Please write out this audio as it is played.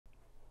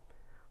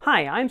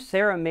Hi, I'm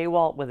Sarah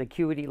Maywalt with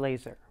Acuity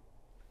Laser.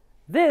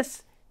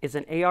 This is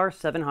an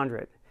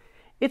AR700.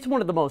 It's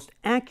one of the most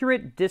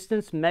accurate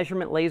distance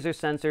measurement laser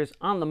sensors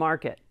on the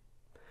market.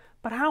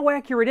 But how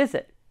accurate is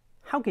it?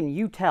 How can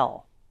you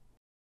tell?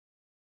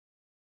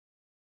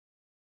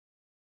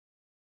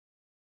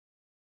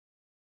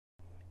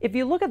 If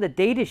you look at the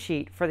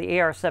datasheet for the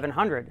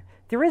AR700,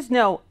 there is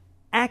no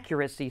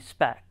accuracy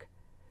spec,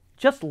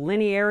 just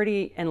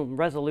linearity and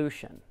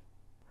resolution.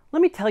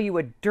 Let me tell you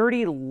a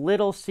dirty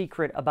little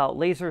secret about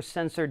laser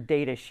sensor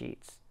data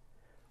sheets.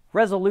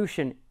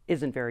 Resolution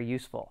isn't very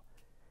useful.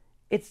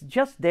 It's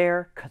just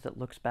there because it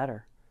looks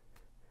better.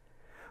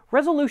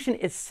 Resolution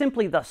is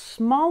simply the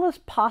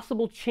smallest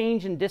possible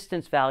change in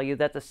distance value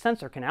that the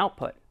sensor can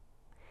output.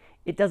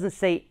 It doesn't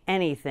say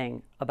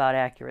anything about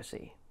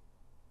accuracy.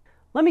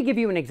 Let me give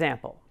you an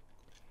example.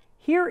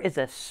 Here is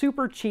a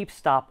super cheap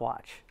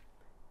stopwatch.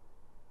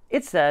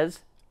 It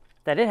says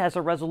that it has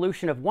a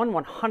resolution of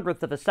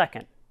 1/100th of a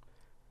second.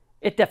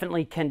 It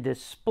definitely can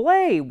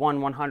display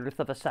 1/100th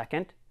of a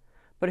second,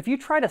 but if you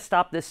try to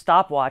stop this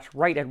stopwatch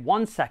right at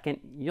 1 second,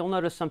 you'll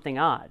notice something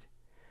odd.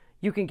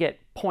 You can get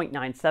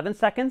 0.97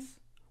 seconds,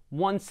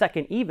 1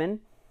 second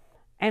even,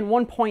 and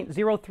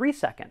 1.03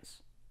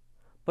 seconds.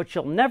 But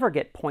you'll never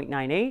get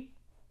 0.98,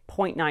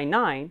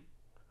 0.99,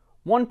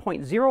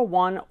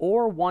 1.01,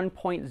 or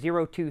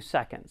 1.02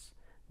 seconds,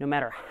 no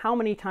matter how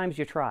many times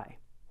you try.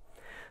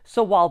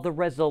 So while the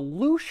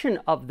resolution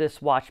of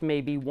this watch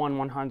may be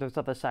 1/100th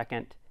of a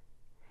second,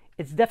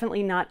 it's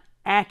definitely not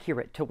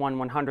accurate to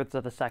 1/100th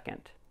of a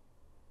second.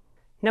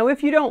 Now,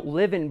 if you don't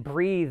live and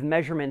breathe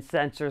measurement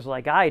sensors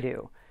like I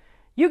do,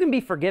 you can be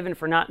forgiven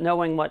for not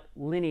knowing what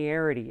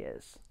linearity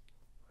is.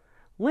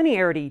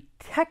 Linearity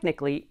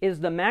technically is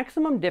the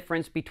maximum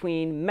difference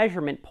between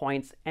measurement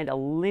points and a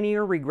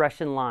linear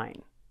regression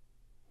line.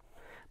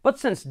 But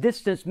since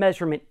distance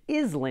measurement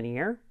is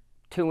linear,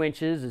 2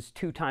 inches is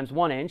 2 times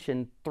 1 inch,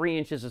 and 3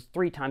 inches is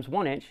 3 times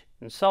 1 inch,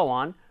 and so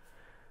on,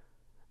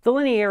 the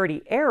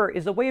linearity error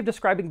is a way of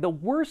describing the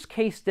worst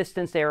case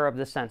distance error of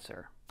the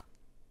sensor.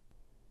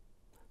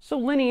 So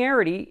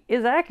linearity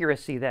is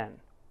accuracy then.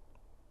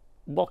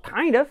 Well,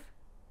 kind of.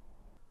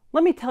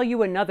 Let me tell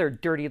you another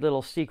dirty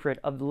little secret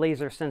of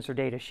laser sensor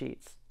data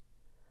sheets.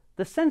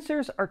 The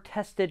sensors are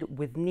tested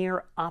with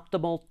near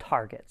optimal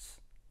targets.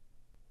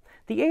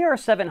 The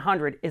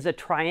AR700 is a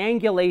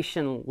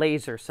triangulation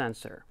laser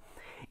sensor.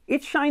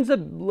 It shines a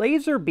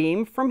laser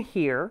beam from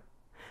here,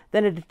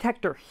 then a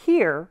detector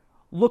here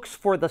looks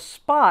for the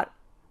spot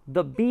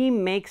the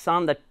beam makes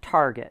on the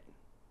target.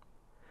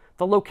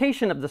 The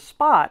location of the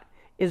spot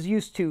is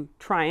used to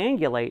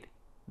triangulate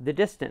the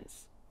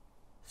distance.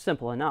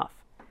 Simple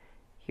enough.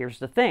 Here's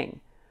the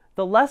thing.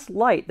 The less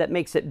light that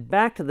makes it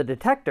back to the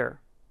detector,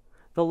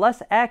 the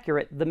less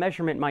accurate the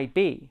measurement might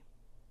be.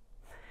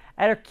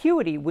 At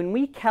Acuity, when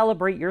we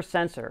calibrate your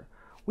sensor,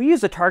 we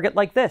use a target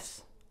like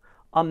this,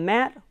 a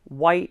matte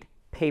white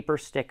paper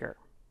sticker.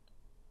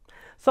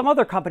 Some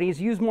other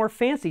companies use more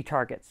fancy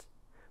targets,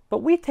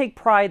 but we take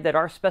pride that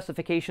our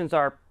specifications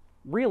are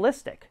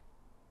realistic.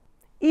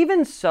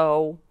 Even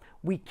so,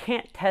 we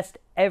can't test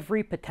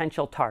every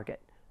potential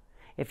target.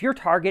 If your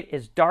target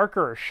is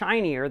darker or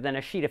shinier than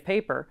a sheet of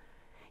paper,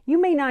 you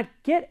may not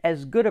get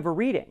as good of a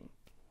reading.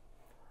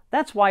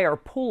 That's why our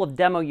pool of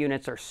demo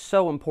units are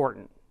so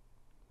important.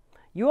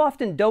 You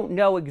often don't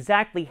know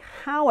exactly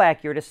how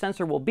accurate a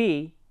sensor will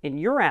be in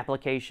your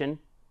application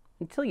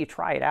until you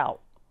try it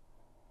out.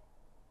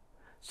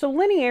 So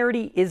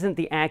linearity isn't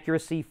the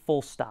accuracy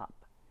full stop.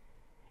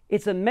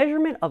 It's a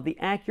measurement of the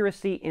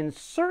accuracy in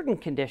certain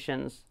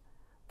conditions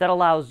that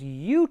allows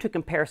you to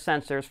compare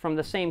sensors from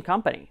the same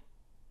company.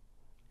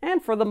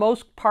 And for the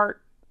most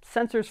part,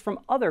 sensors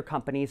from other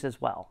companies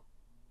as well.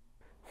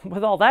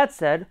 With all that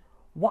said,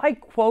 why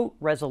quote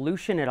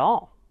resolution at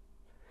all?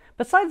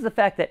 Besides the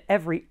fact that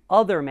every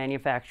other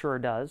manufacturer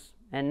does,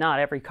 and not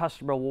every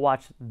customer will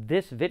watch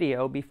this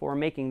video before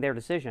making their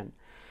decision,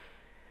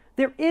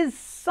 there is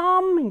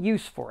some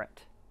use for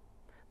it.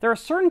 There are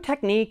certain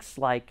techniques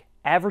like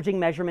averaging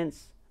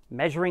measurements,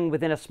 measuring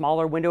within a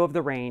smaller window of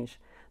the range,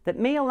 that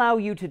may allow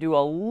you to do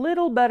a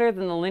little better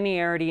than the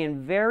linearity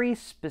in very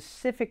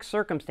specific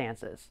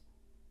circumstances.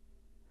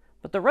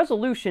 But the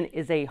resolution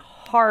is a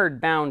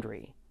hard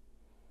boundary.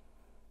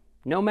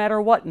 No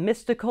matter what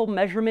mystical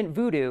measurement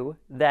voodoo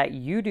that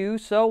you do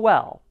so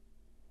well,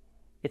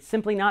 it's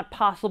simply not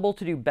possible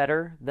to do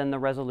better than the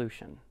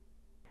resolution.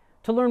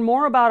 To learn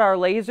more about our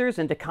lasers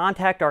and to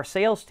contact our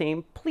sales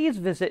team, please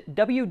visit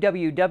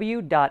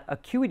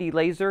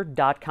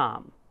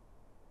www.acuitylaser.com.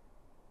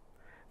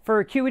 For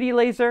Acuity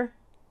Laser,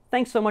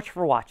 thanks so much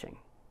for watching.